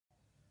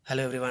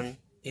Hello everyone,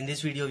 in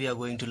this video we are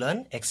going to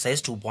learn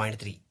exercise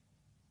 2.3.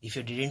 If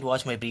you didn't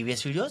watch my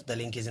previous videos, the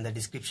link is in the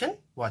description,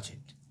 watch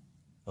it.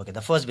 Okay, the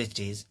first bit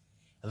is,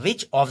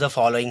 which of the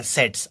following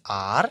sets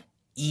are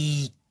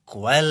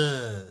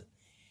equal?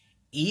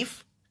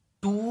 If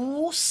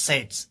two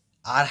sets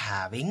are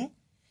having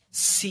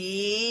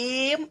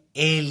same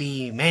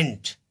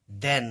element,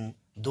 then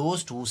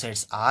those two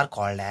sets are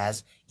called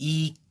as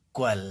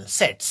equal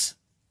sets.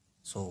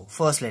 So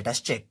first let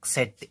us check.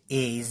 Set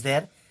A is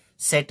there,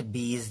 set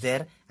B is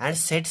there, and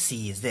set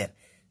C is there.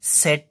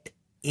 Set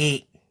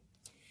A.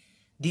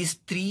 These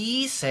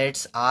three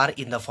sets are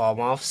in the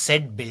form of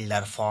set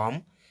builder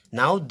form.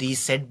 Now these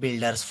set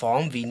builders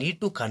form we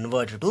need to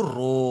convert to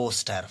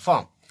roster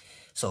form.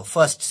 So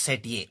first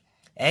set A.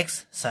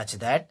 X such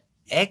that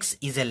X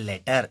is a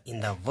letter in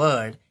the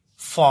word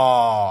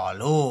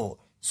follow.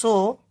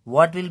 So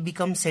what will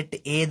become set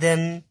A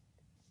then?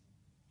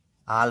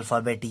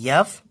 Alphabet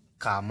F,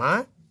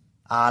 comma,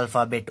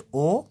 alphabet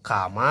O,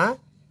 comma,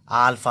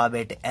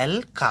 alphabet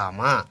L,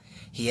 comma.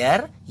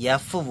 Here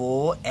F,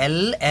 O,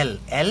 L, L.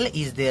 L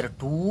is there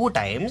two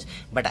times,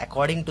 but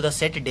according to the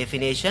set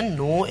definition,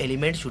 no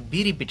element should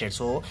be repeated.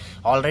 So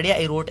already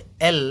I wrote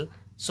L,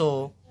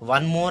 so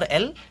one more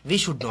L we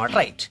should not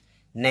write.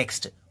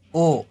 Next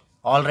O,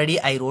 already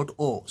I wrote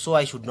O, so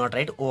I should not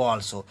write O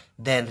also.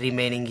 Then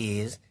remaining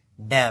is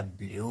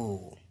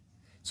W.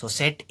 So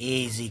set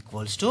A is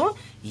equals to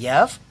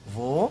F,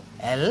 O,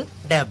 L,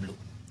 W.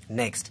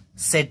 Next,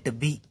 set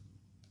B.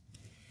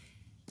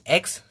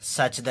 X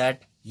such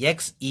that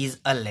X is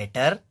a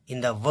letter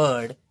in the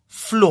word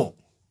flow.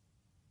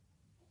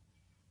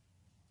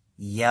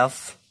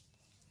 F,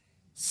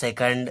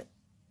 second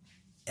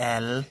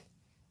L,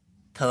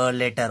 third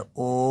letter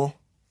O,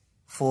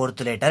 fourth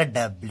letter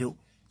W.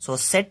 So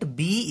set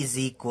B is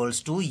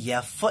equals to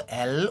F,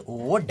 L,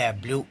 O,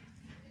 W.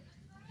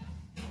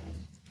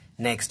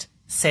 Next,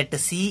 set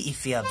C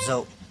if we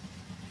observe.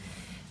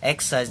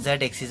 X such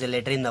that X is a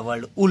letter in the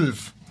word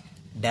wolf.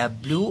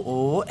 W,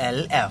 O,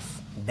 L,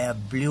 F.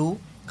 W,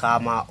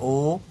 comma,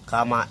 O,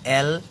 comma,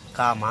 L,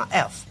 comma,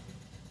 F.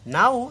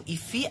 Now,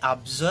 if we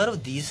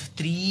observe these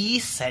three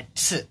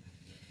sets,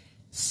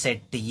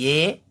 set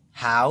A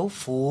have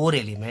 4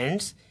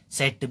 elements,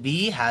 set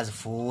B has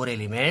 4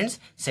 elements,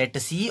 set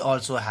C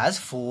also has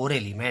 4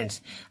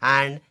 elements.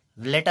 And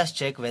let us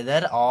check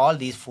whether all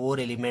these 4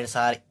 elements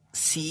are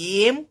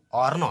same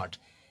or not.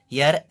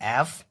 Here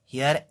F,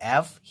 here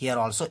F, here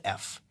also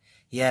F.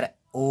 Here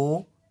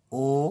O,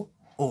 O,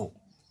 O.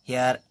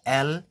 Here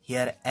L,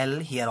 here L,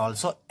 here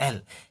also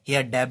L.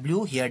 Here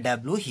W, here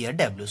W, here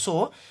W.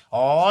 So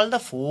all the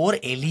 4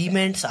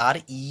 elements are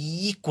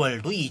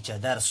equal to each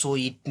other. So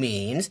it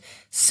means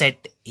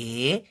set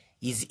A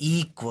is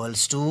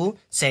equals to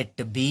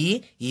set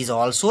B is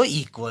also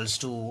equals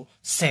to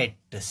set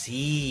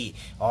C.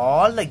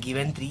 All the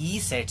given 3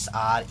 sets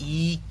are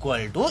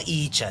equal to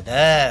each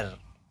other.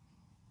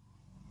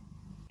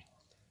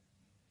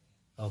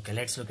 Okay,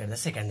 let's look at the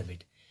second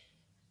bit.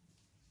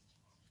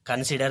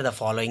 Consider the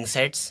following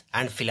sets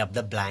and fill up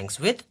the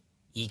blanks with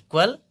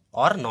equal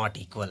or not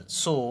equal.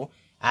 So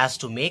as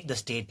to make the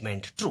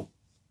statement true,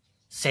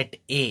 set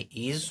A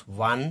is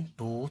 1,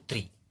 2,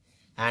 3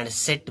 and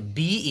set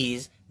B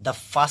is the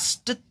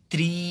first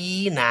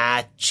 3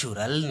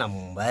 natural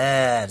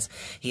numbers.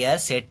 Here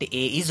set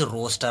A is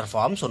roster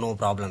form, so no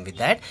problem with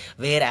that.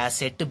 Whereas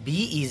set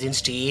B is in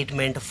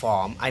statement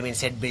form, I mean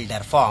set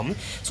builder form.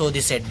 So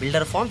the set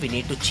builder form we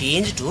need to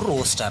change to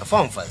roster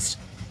form first.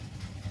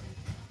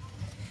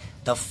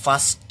 The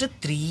first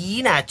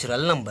 3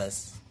 natural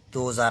numbers,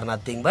 those are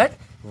nothing but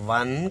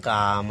 1,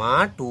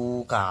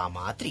 2,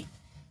 3.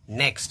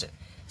 Next,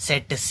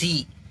 set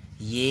C,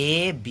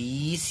 A,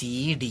 B,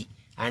 C, D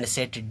and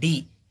set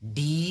D,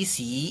 D,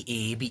 C,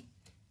 A, B.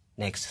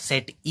 Next,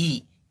 set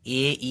E, A,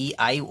 E,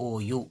 I, O,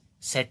 U.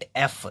 Set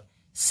F,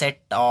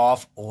 set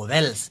of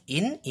vowels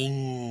in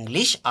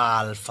English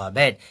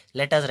alphabet.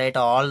 Let us write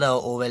all the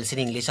vowels in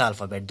English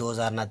alphabet. Those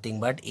are nothing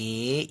but A,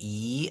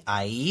 E,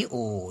 I,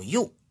 O,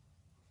 U.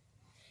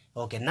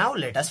 Okay, now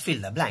let us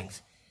fill the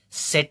blanks.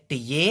 Set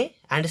A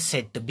and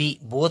set B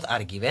both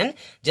are given.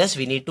 Just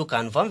we need to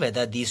confirm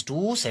whether these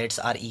two sets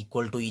are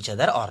equal to each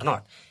other or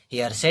not.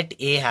 Here set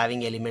A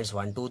having elements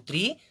 1, 2,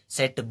 3.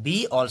 Set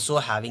B also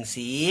having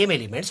same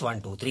elements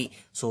 1, 2, 3.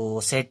 So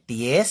set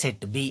A,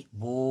 set B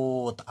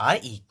both are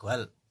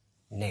equal.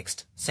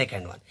 Next,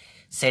 second one.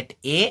 Set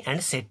A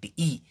and set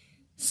E.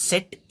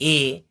 Set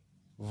A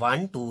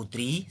 1, 2,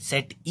 3.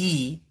 Set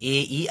E, A,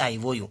 E, I,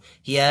 O, U.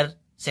 Here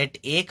set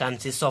A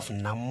consists of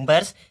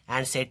numbers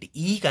and set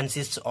E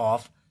consists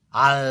of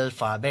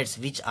alphabets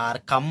which are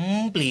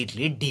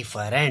completely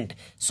different.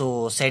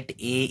 So set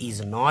A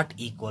is not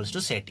equals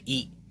to set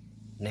E.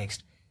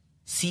 Next,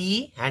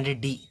 C and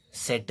D.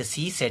 Set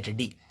C, set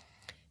D.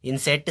 In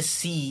set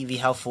C we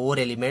have 4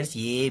 elements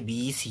A,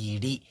 B, C,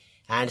 D.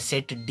 And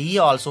set D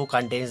also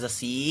contains the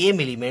same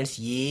elements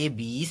A,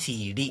 B,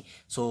 C, D.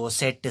 So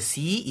set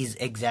C is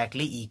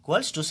exactly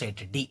equals to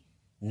set D.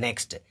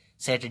 Next,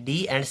 set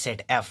D and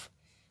set F.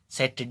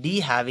 Set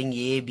D having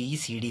A, B,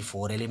 C, D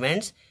 4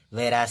 elements,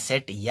 whereas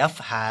set F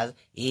has A,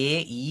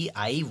 E,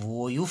 I,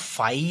 O, U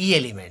 5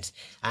 elements,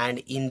 and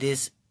in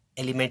this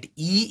element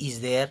E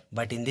is there,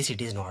 but in this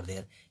it is not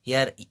there.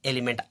 Here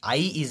element I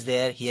is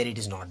there, here it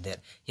is not there.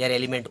 Here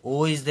element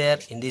O is there,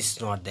 in this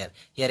is not there.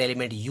 Here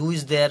element U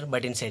is there,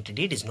 but in set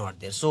D it is not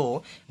there.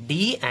 So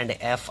D and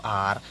F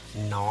are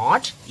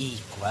not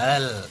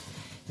equal.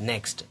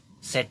 Next,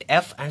 set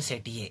F and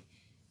set A.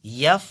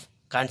 F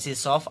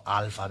consists of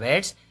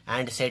alphabets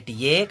and set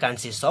A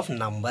consists of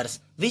numbers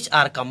which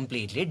are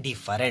completely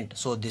different.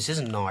 So this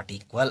is not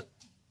equal.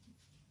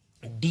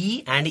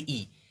 D and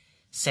E.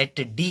 Set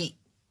D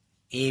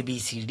A, B,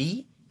 C,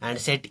 D and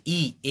set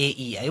E A,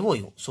 E, I, O,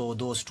 U. So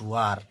those two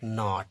are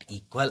not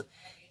equal.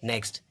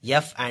 Next,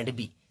 F and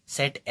B.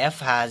 Set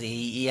F has A,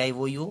 E, I,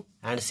 O, U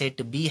and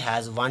set B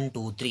has 1,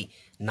 2, 3.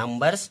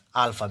 Numbers,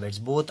 alphabets,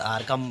 both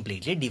are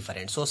completely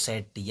different. So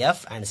set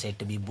F and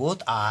set B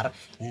both are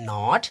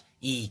not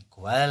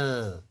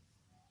equal.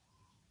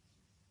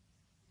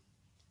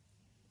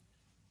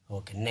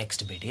 Okay,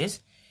 next bit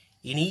is,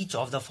 in each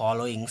of the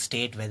following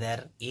state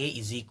whether A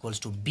is equals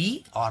to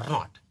B or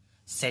not.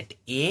 Set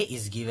A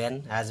is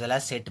given as well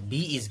as set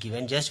B is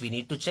given. Just we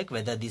need to check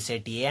whether the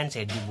set A and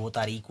set B both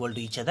are equal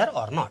to each other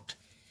or not.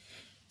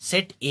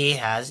 Set A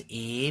has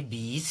A,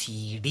 B,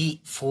 C,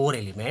 D 4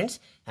 elements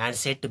and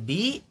set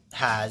B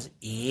has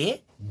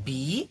A,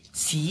 B,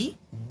 C,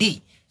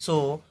 D.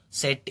 So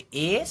set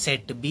A,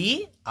 set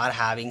B are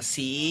having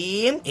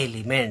same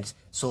elements.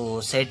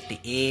 So set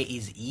A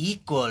is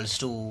equals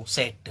to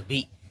set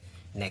B.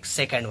 Next,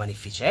 second one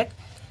if we check.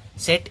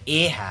 Set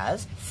A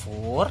has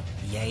 4,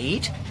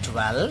 8,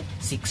 12,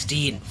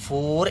 16,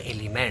 4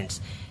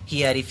 elements.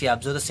 Here if you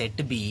observe the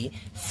set B,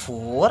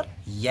 4,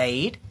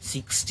 8,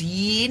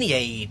 16,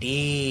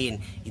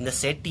 18. In the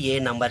set A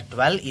number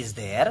 12 is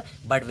there,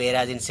 but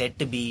whereas in set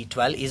B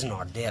 12 is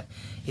not there.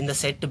 In the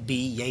set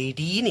B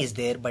 18 is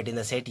there, but in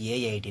the set A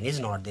 18 is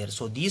not there.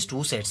 So these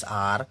two sets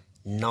are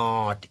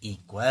not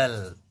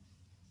equal.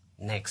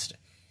 Next,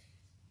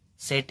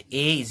 set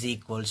A is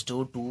equals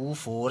to 2,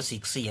 4,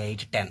 6,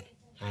 8, 10.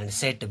 And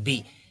set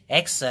B,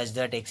 x such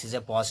that x is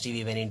a positive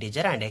even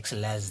integer and x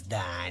less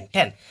than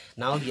 10.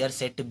 Now here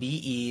set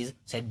B is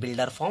set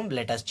builder form.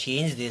 Let us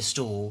change this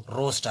to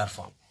roster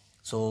form.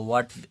 So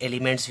what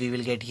elements we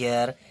will get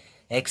here?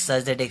 X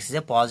such that x is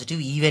a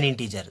positive even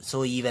integer.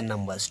 So even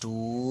numbers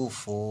 2,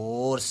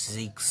 4,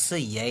 6,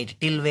 8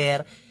 till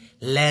where?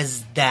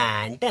 Less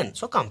than 10.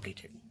 So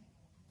completed.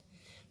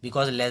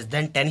 Because less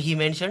than 10 he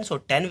mentioned, so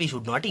 10 we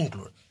should not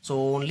include. So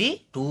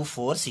only 2,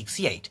 4, 6,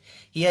 8.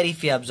 Here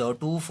if we observe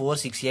 2, 4,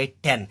 6,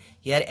 8, 10.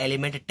 Here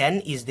element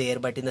 10 is there,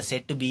 but in the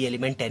set B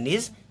element 10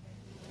 is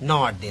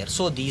not there.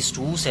 So these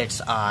two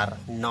sets are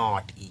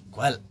not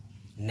equal.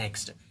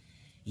 Next,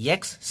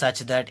 x such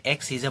that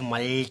x is a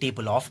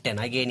multiple of 10.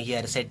 Again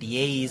here set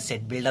A is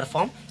set builder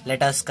form.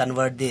 Let us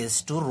convert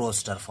this to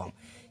roster form.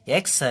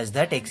 X such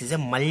that x is a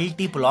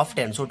multiple of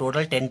 10. So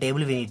total 10 table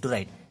we need to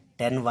write.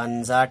 10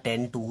 ones are,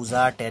 10 twos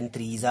are, 10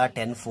 threes are,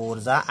 10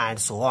 fours are, and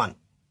so on.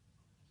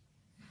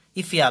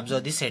 If we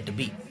observe the set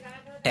B,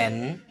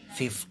 10,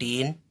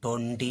 15,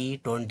 20,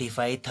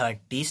 25,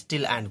 30,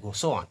 still and go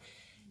so on.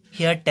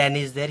 Here 10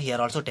 is there,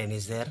 here also 10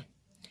 is there.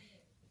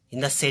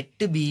 In the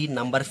set B,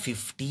 number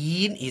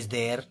 15 is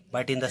there,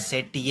 but in the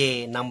set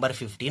A, number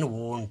 15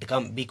 won't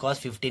come because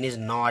 15 is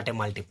not a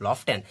multiple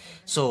of 10.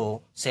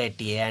 So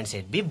set A and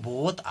set B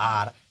both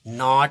are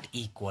not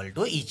equal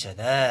to each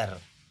other.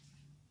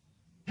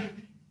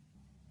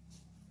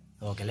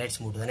 Okay, let's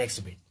move to the next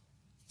bit.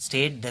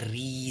 State the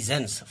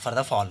reasons for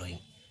the following.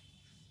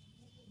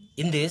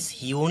 In this,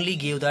 he only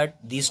gave that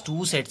these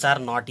two sets are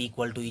not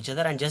equal to each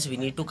other and just we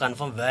need to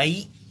confirm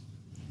why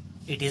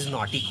it is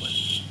not equal.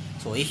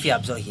 So if we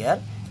observe here,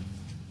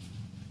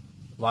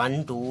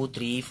 1, 2,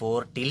 3,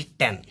 4 till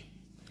 10.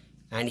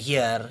 And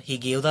here he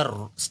gave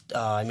the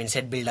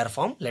set builder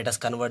form. Let us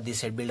convert this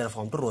set builder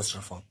form to roster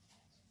form.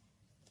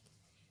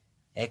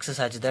 X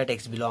such that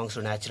x belongs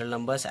to natural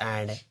numbers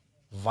and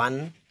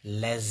 1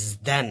 less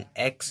than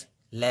x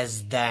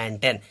less than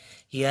 10.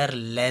 Here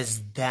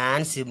less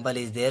than symbol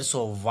is there,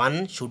 so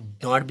 1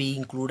 should not be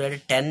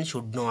included, 10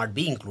 should not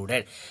be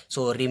included.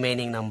 So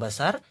remaining numbers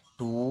are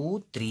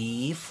 2,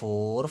 3,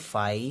 4,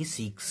 5,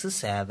 6,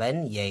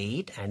 7,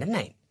 8 and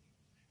 9.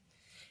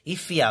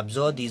 If we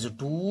observe these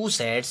two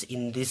sets,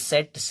 in this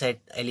set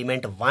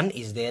element 1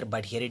 is there,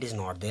 but here it is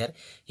not there.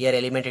 Here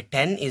element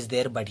 10 is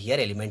there, but here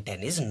element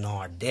 10 is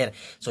not there.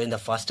 So in the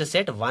first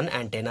set 1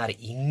 and 10 are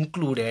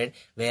included,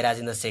 whereas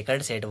in the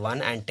second set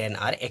 1 and 10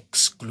 are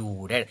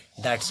excluded.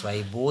 That's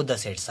why both the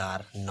sets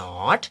are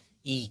not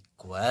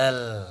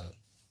equal.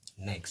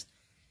 Next,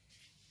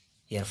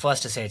 here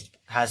first set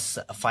has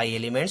 5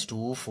 elements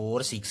 2,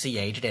 4, 6,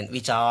 8, 10,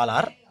 which all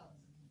are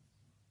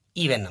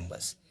even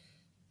numbers.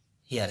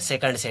 Here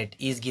second set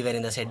is given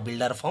in the set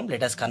builder form.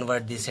 Let us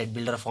convert this set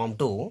builder form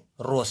to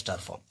roster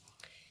form.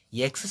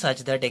 X such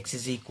that x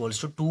is equals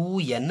to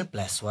 2n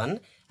plus 1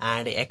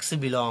 and x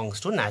belongs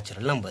to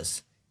natural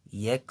numbers.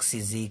 X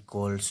is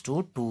equals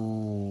to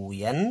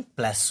 2n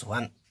plus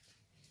 1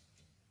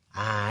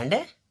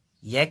 and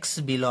X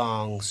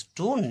belongs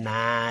to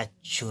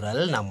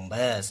natural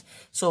numbers.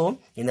 So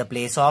in the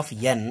place of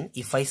n,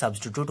 if I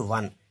substitute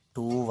 1,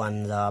 2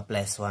 1s are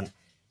plus 1,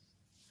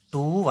 2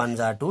 1s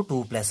are 2,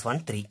 2 plus 1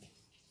 3.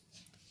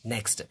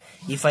 Next,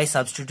 if I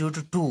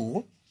substitute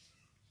 2,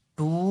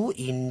 2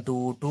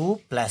 into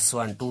 2 plus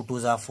 1, 2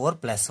 2s are 4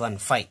 plus 1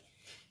 5.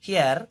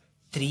 Here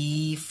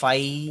 3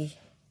 5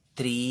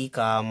 3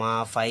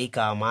 comma 5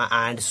 comma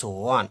and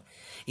so on.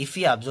 If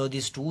we observe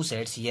these two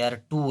sets,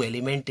 here 2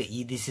 element,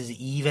 this is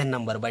even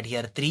number, but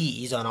here 3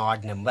 is an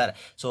odd number.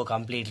 So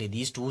completely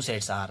these two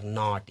sets are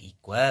not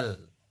equal.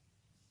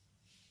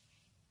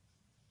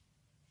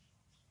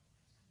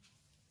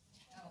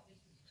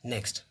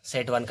 Next,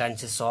 set 1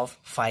 consists of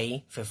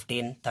 5,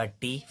 15,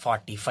 30,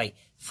 45,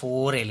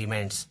 4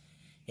 elements.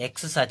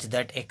 X such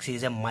that X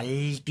is a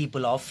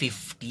multiple of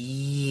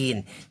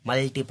 15.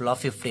 Multiple of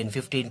 15.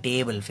 15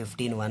 table.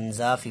 15 1s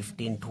are,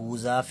 15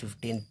 2s are,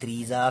 15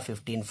 3s are,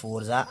 15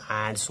 4s are,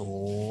 and so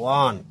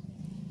on.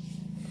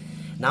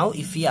 Now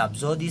if we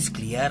observe this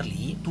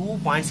clearly, 2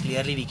 points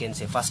clearly we can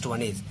say. First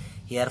one is,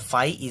 here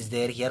 5 is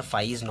there, here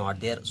 5 is not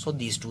there. So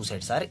these two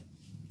sets are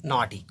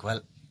not equal.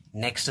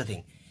 Next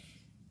thing,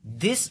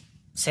 this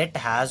set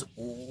has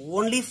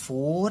only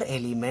 4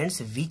 elements,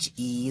 which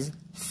is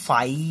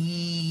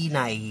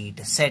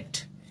finite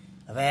set,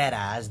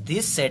 whereas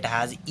this set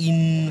has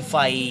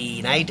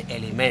infinite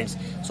elements.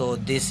 So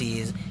this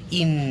is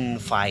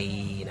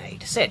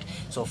infinite set.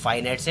 So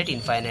finite set,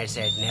 infinite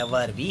set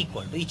never be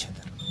equal to each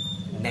other.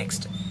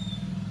 Next,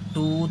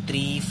 2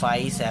 3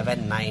 5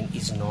 7 9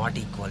 is not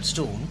equals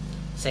to,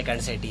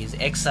 second set is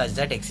X such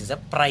that X is a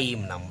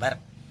prime number.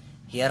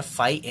 Here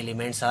 5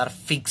 elements are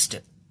fixed,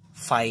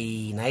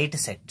 finite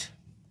set.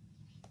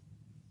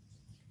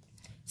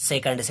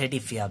 Second set,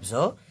 if we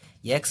observe,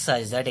 X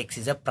such that X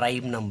is a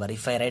prime number.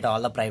 If I write all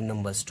the prime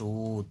numbers,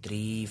 2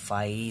 3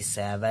 5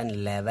 7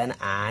 11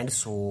 and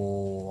so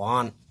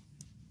on.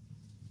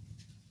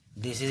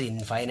 This is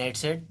infinite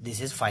set,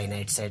 this is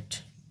finite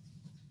set.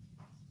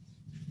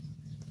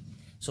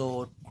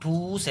 So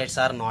two sets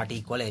are not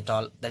equal at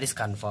all, that is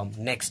confirmed.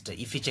 Next,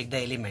 if we check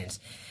the elements,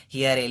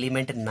 here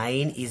element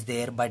 9 is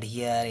there, but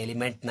here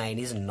element 9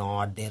 is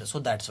not there. So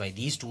that's why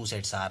these two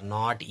sets are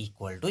not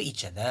equal to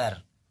each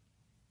other.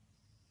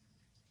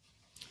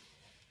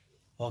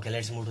 Okay,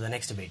 let's move to the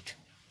next bit.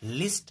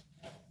 List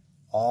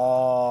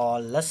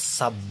all the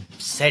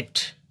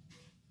subset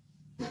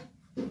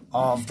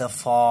of the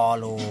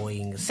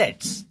following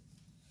sets.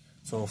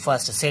 So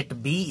first,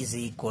 set B is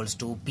equals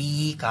to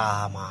P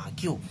comma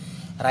Q.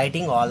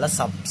 Writing all the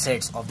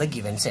subsets of the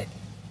given set.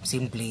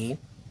 Simply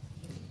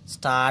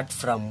start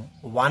from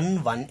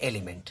one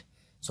element.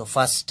 So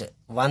first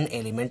one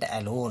element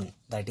alone,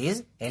 that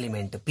is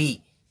element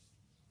P.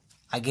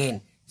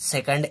 Again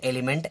second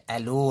element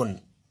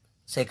alone,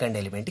 second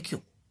element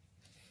Q.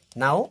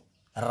 Now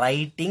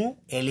writing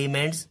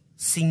elements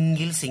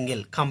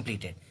single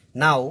completed.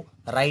 Now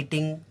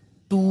writing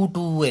two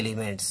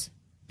elements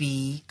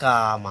P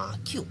comma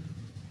Q.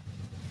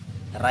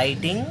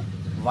 Writing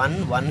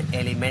one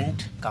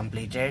element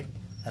completed,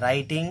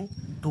 writing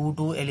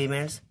two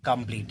elements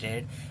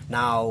completed.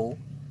 Now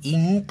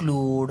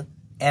include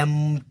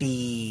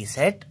empty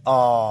set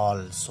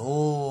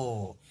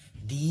also.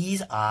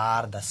 These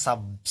are the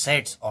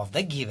subsets of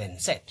the given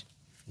set.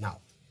 Now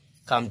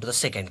come to the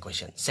second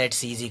question. Set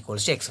C is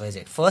equals to X, Y,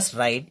 Z. First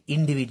write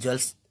individual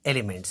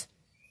elements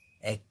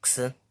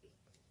X,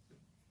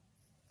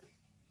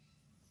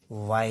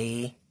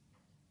 Y,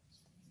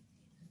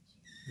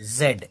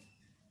 Z.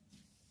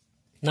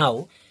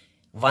 Now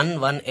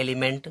one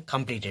element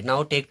completed.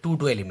 Now take two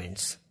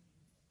elements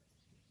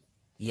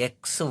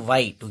X,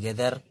 Y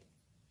together,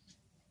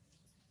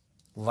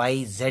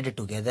 Y, Z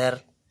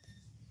together,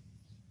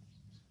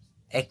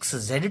 X,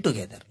 Z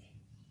together.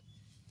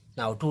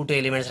 Now two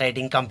elements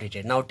writing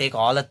completed. Now take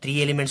all the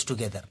three elements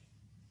together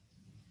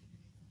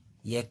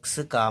X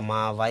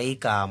comma Y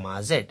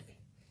comma Z.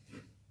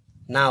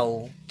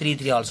 Now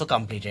 3 also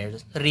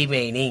completed.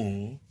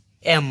 Remaining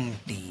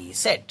empty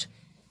set.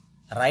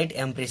 Write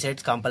empty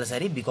sets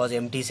compulsory, because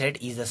empty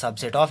set is the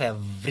subset of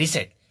every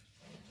set.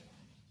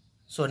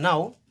 So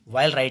now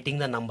while writing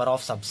the number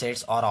of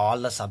subsets or all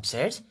the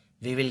subsets,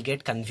 we will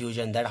get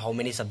confusion that how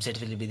many subsets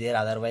will be there,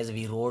 otherwise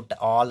we wrote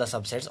all the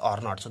subsets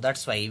or not. So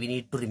that's why we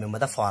need to remember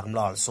the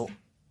formula also.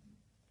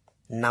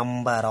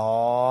 Number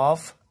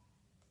of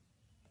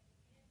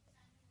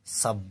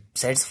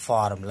subsets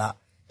formula,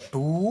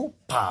 2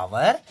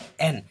 power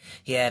n.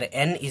 Here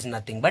n is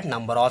nothing but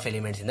number of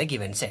elements in the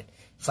given set.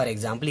 For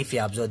example, if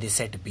you observe this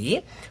set B,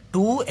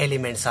 2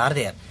 elements are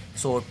there.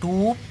 So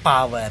 2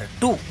 power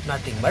 2,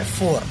 nothing but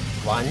 4.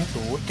 1,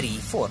 2, 3,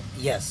 4.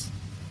 Yes.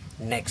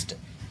 Next,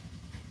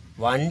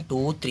 1,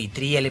 2, 3.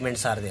 3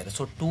 elements are there.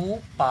 So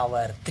 2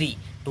 power 3.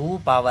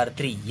 2 power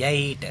 3,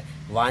 8.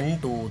 1,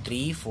 2,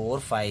 3, 4,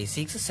 5,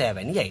 6,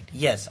 7, 8.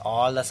 Yes,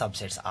 all the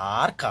subsets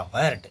are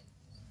covered.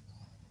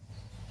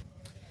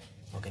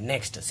 Okay,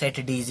 next,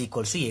 set D is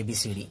equals to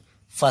ABCD.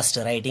 First,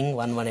 writing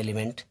one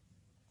element,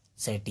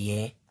 set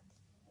A,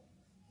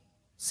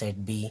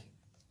 set B,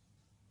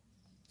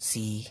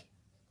 C,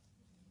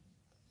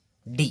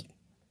 D.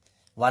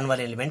 One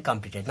element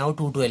completed. Now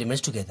two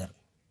elements together.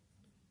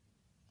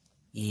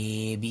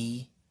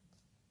 AB,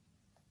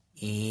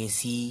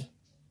 AC,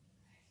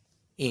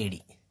 AD.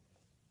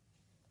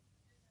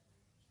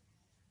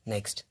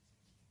 Next,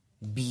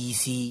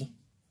 BC,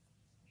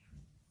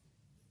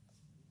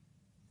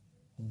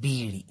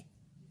 BD.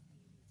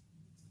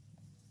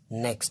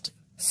 Next,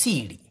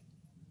 CD.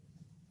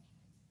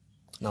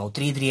 Now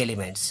three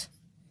elements.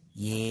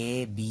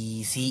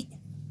 ABC,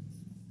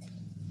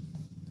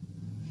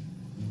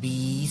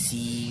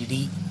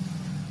 BCD,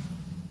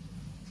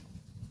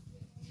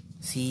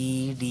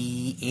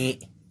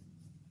 CDA,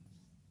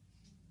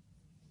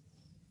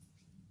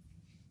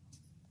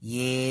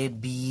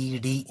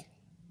 ABD.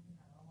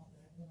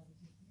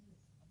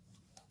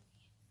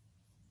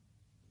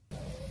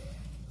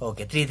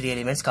 Okay, three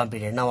elements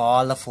completed. Now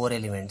all the four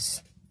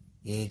elements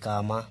A,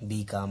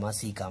 B,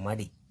 C,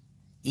 D,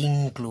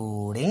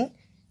 including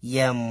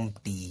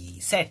empty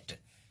set.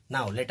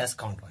 Now let us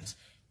count once.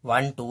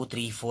 1, 2,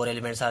 3, 4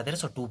 elements are there.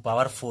 So 2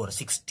 power 4,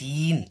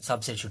 16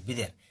 subsets should be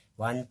there.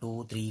 1,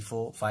 2, 3,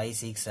 4, 5,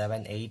 6,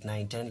 7, 8,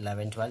 9, 10,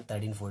 11, 12,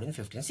 13, 14,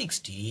 15,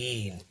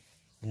 16.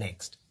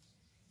 Next,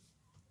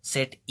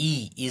 set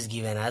E is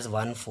given as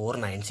 1, 4,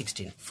 9,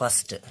 16.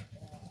 First,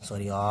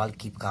 sorry, all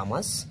keep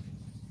commas.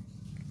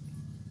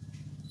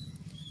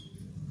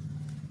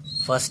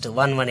 First,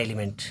 one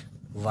element.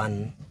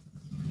 1,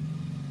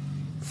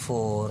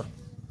 4,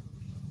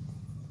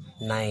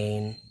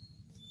 9,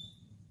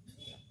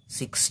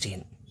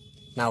 16.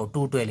 Now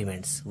two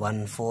elements.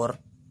 1, 4,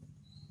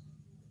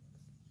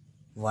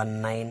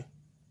 1, 9,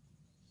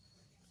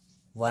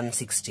 1,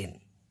 16.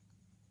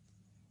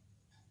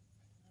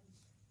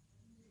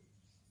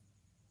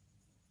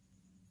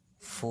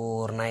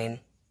 Four, 9,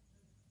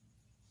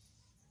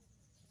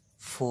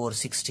 4,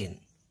 16.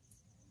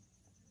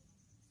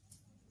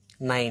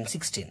 9,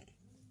 16.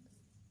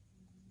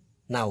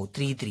 Now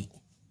 3.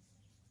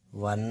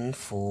 1,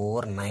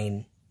 4,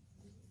 9.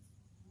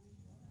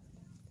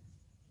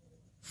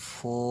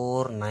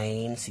 4,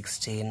 9,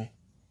 16.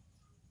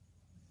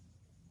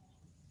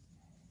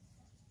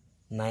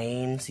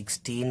 9,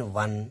 16,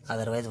 1.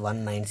 Otherwise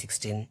 1, 9,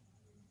 16.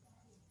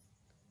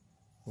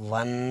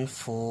 1,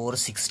 4,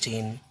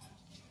 16.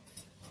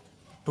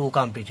 2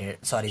 completed.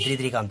 Sorry,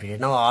 3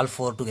 completed. Now all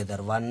 4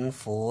 together. 1,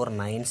 4,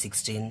 9,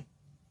 16.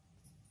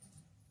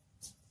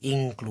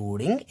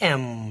 Including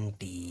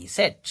empty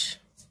set.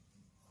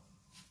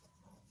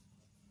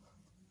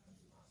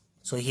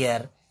 So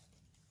here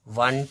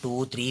 1,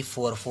 2, 3,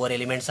 4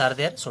 elements are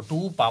there. So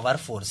 2 power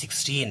 4,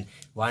 16.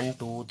 1,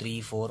 2,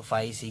 3, 4,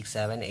 5, 6,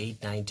 7,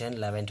 8, 9, 10,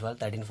 11, 12,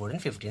 13, 14,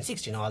 15,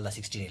 16. All the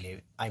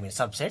 16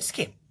 subsets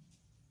came.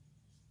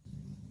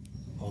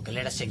 Okay,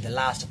 let us check the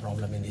last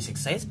problem in this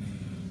exercise.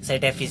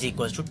 Set F is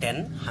equals to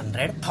 10,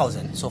 100,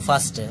 1000. So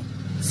first,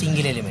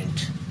 single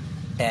element.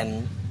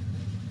 10,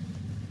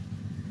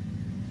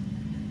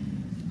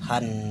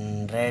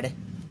 100,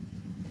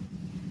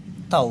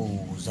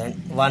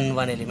 1000. One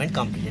element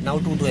completed. Now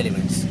two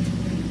elements.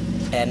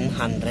 10,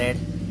 100,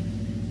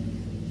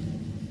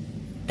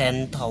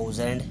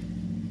 10,000,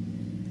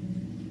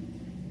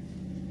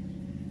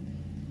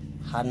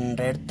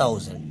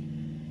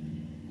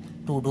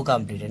 100,000. 2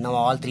 completed. Now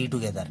all 3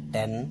 together.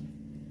 10,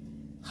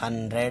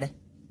 100,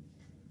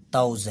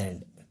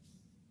 1000.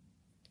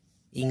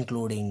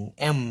 Including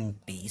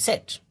empty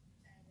set.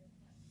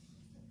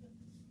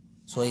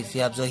 So if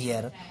you observe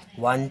here,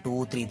 1,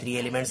 2, 3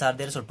 elements are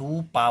there. So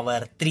 2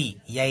 power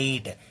 3,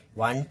 8.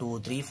 1, 2,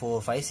 3,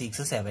 4, 5,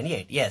 6, 7,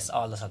 8. Yes,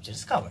 all the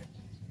subjects covered.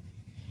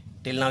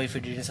 Till now, if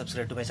you didn't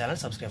subscribe to my channel,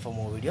 subscribe for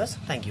more videos.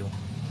 Thank you.